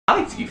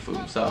to eat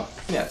food. So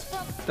yeah,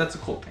 that's a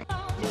cool thing.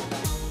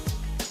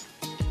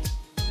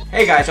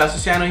 Hey guys,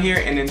 Josh's channel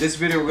here, and in this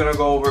video we're gonna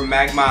go over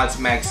Magmod's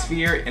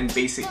Magsphere and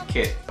basic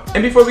kit.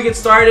 And before we get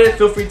started,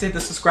 feel free to hit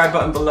the subscribe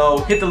button below,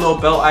 hit the little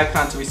bell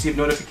icon to receive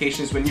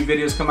notifications when new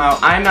videos come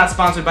out. I am not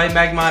sponsored by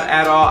Magmod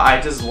at all. I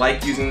just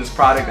like using this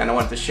product and I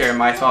wanted to share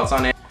my thoughts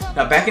on it.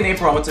 Now, back in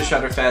April, I went to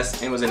Shutterfest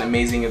and it was an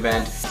amazing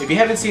event. If you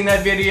haven't seen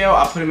that video,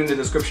 I'll put them in the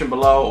description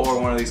below,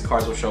 or one of these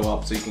cards will show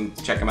up so you can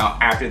check them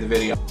out after the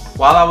video.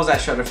 While I was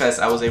at Shutterfest,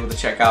 I was able to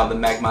check out the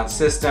Magmod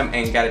system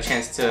and got a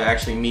chance to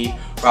actually meet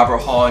Robert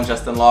Hall and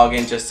Justin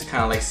Logan just to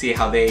kind of like see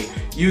how they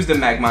use the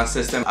Magmod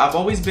system. I've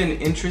always been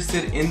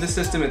interested in the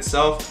system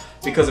itself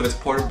because of its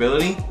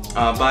portability,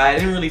 but I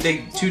didn't really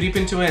dig too deep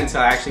into it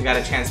until I actually got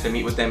a chance to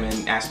meet with them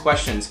and ask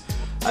questions.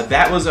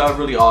 That was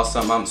really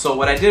awesome. So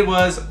what I did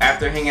was,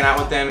 after hanging out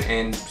with them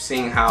and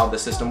seeing how the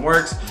system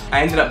works,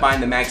 I ended up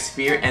buying the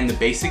Magsphere and the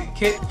basic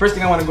kit. First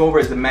thing I want to go over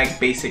is the Mag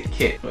basic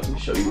kit. Let me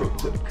show you real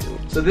quick.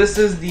 So this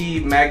is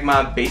the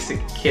Magmod basic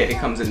kit. It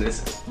comes in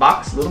this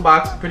box, little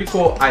box, pretty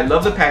cool. I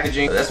love the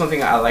packaging. That's one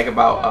thing I like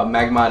about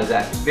Magmod, is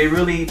that they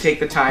really take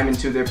the time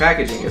into their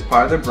packaging. It's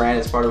part of their brand,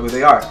 it's part of who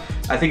they are.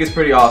 I think it's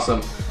pretty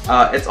awesome.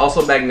 It's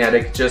also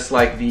magnetic, just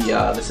like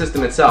the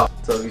system itself.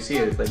 So you see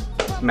it, like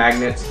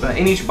magnets.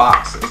 In each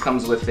box, it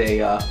comes with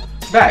a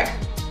bag.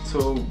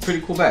 So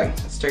pretty cool bag.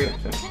 Let's check it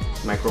out.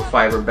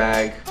 Microfiber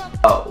bag.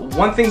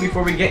 One thing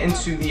before we get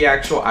into the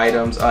actual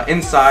items,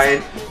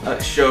 inside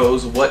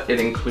shows what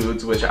it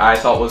includes, which I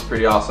thought was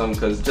pretty awesome,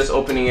 because just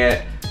opening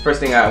it, first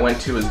thing I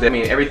went to is that, I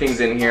mean, everything's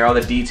in here, all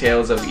the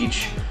details of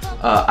each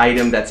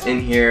item that's in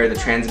here, the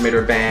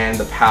transmitter band,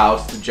 the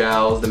pouch, the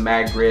gels, the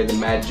mag grid, the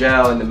mag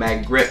gel, and the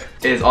mag grip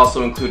is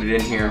also included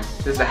in here.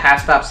 There's the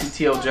half stop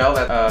CTL gel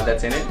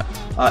that's in it,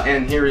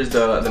 and here is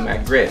the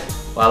mag grid.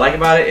 What I like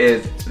about it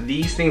is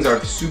these things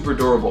are super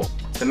durable.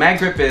 The mag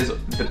grip is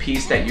the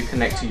piece that you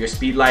connect to your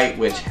speed light,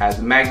 which has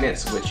the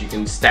magnets, which you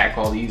can stack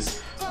all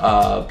these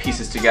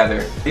pieces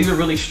together. These are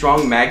really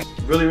strong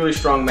really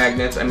strong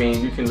magnets. I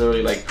mean, you can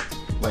literally like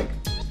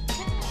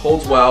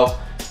holds well.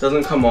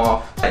 Doesn't come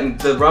off, and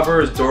the rubber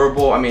is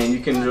durable. I mean,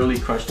 you can really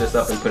crunch this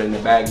up and put it in the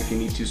bag if you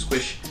need to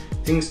squish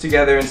things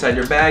together inside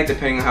your bag,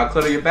 depending on how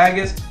cluttered your bag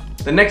is.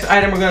 The next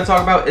item we're going to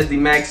talk about is the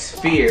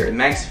Magsphere. The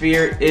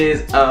Magsphere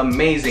is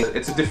amazing.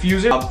 It's a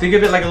diffuser. Think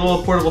of it like a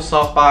little portable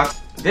softbox.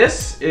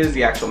 This is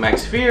the actual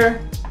Magsphere.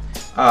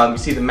 You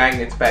see the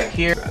magnets back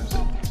here.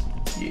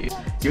 Yeah.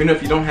 Even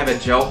if you don't have a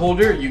gel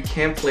holder, you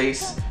can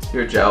place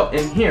your gel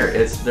in here.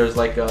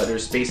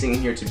 There's spacing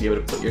in here to be able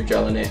to put your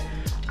gel in it.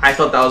 I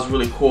thought that was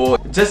really cool.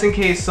 Just in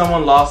case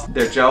someone lost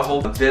their gel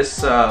holder,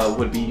 this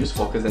would be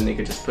useful, because then they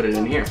could just put it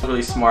in here.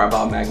 Really smart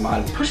about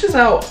Magmod. It pushes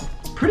out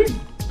pretty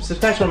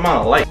substantial amount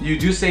of light. You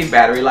do save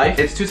battery life.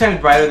 It's 2 times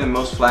brighter than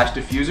most flash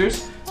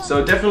diffusers,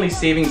 so definitely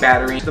saving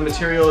battery. The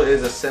material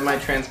is a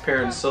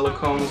semi-transparent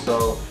silicone,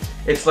 so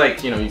it's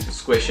like, you know, you can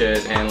squish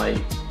it and like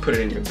put it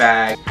in your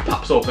bag.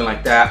 Pops open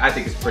like that. I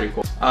think it's pretty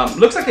cool.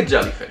 Looks like a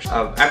jellyfish.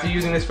 After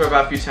using this for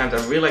about a few times, I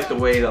really like the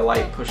way the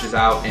light pushes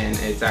out, and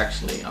it's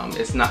actually,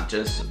 it's not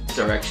just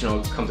directional,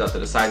 it comes out to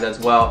the sides as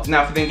well.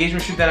 Now, for the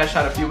engagement shoot that I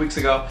shot a few weeks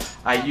ago,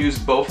 I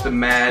used both the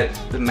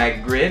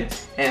mag grid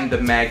and the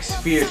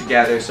Magsphere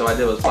together. So I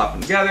did was plop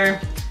them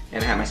together,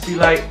 and I had my speed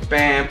light,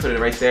 bam, put it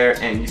right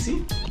there, and you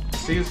see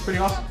it's pretty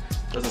awesome.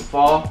 Doesn't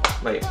fall,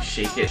 like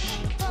shake it.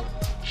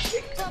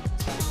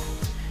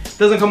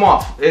 Doesn't come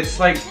off. It's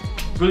like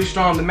really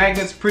strong. The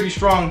magnet's pretty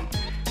strong.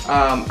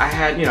 I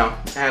had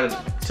it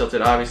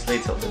tilted, obviously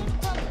tilted.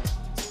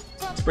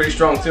 It's pretty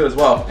strong too as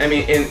well. I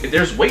mean, and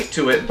there's weight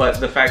to it, but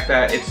the fact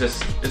that it's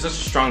just a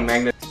strong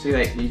magnet. See,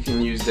 like, you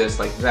can use this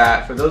like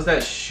that. For those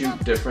that shoot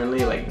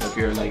differently, like if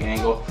you're like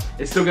angle,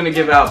 it's still gonna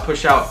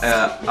push out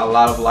a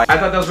lot of light. I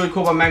thought that was really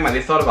cool about Magmod.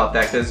 They thought about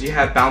that, because you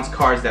have bounce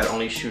cards that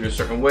only shoot a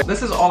certain way.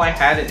 This is all I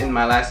had in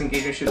my last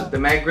engagement shoot. The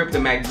mag grip, the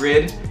mag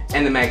grid,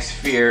 and the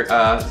Magsphere.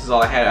 This is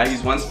all I had. I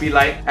used one speed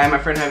light. I had my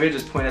friend Javier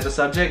just point at the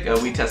subject.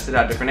 We tested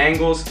out different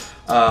angles.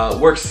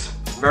 Works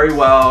very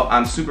well.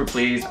 I'm super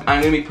pleased.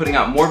 I'm gonna be putting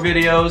out more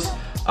videos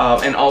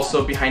and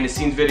also behind the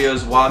scenes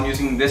videos while I'm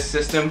using this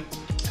system.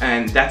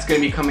 And that's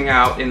going to be coming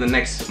out in the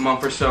next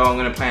month or so. I'm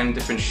going to plan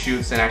different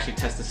shoots and actually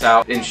test this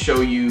out and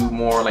show you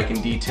more like in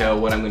detail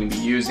what I'm going to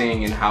be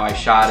using and how I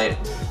shot it,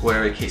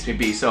 whatever the case may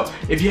be. So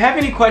if you have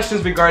any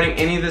questions regarding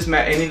any of the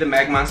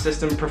Magmod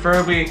system,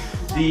 preferably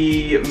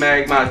the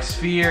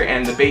Magsphere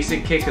and the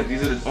basic kit, because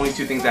these are the only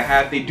 2 things I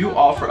have. They do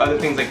offer other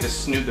things like the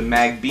Snoop, the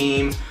Mag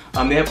Beam.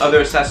 They have other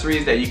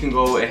accessories that you can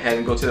go ahead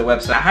and go to the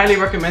website. I highly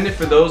recommend it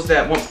for those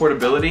that want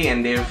portability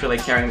and they don't feel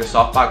like carrying the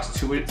softbox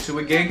to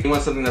a gig. You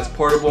want something that's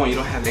portable and you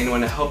don't have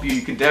anyone to help you,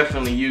 you can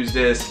definitely use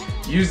this.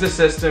 Use the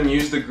system,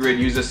 use the grid,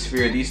 use the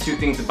sphere. These 2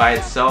 things by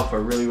itself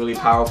are really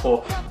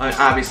powerful. And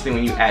obviously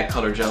when you add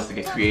color gels to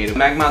get creative.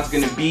 Magmod's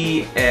going to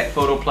be at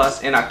Photo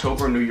Plus in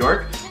October in New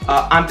York.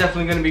 I'm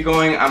definitely going to be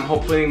going. I'm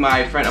hopefully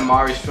my friend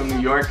Amari's from New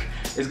York.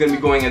 is going to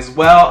be going as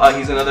well.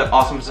 He's another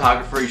awesome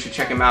photographer. You should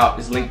check him out.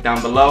 His link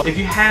down below. If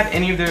you have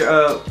any of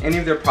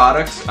their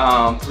products,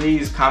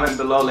 please comment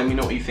below. Let me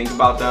know what you think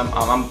about them.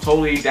 I'm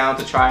totally down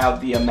to try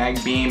out the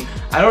Mag Beam.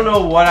 I don't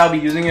know what I'll be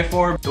using it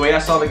for. The way I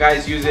saw the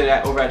guys use it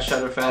over at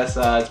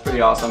Shutterfest, it's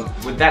pretty awesome.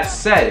 With that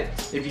said,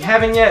 if you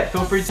haven't yet,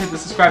 feel free to hit the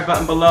subscribe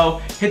button below.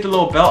 Hit the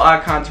little bell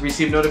icon to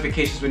receive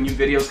notifications when new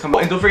videos come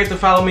out. And don't forget to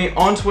follow me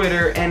on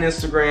Twitter and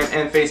Instagram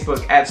and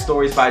Facebook at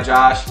Stories by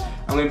Josh.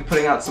 I'm going to be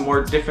putting out some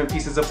more different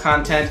pieces of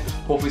content,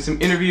 hopefully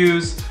some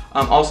interviews,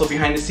 also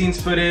behind the scenes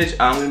footage.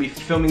 I'm going to be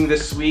filming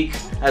this week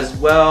as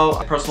well,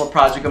 a personal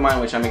project of mine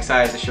which I'm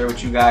excited to share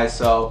with you guys,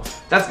 so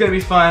that's going to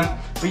be fun.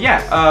 But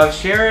yeah,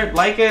 share it,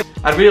 like it.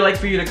 I'd really like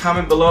for you to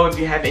comment below if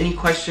you have any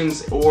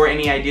questions or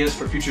any ideas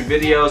for future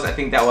videos. I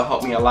think that will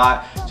help me a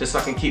lot, just so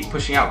I can keep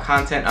pushing out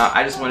content.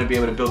 I just want to be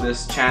able to build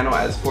this channel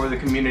as for the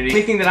community.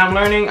 Anything that I'm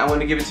learning, I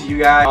want to give it to you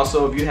guys.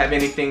 Also, if you have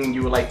anything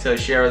you would like to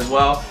share as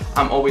well,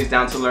 I'm always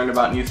down to learn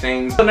about new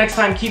things. Until next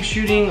time, keep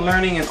shooting,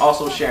 learning, and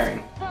also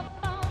sharing.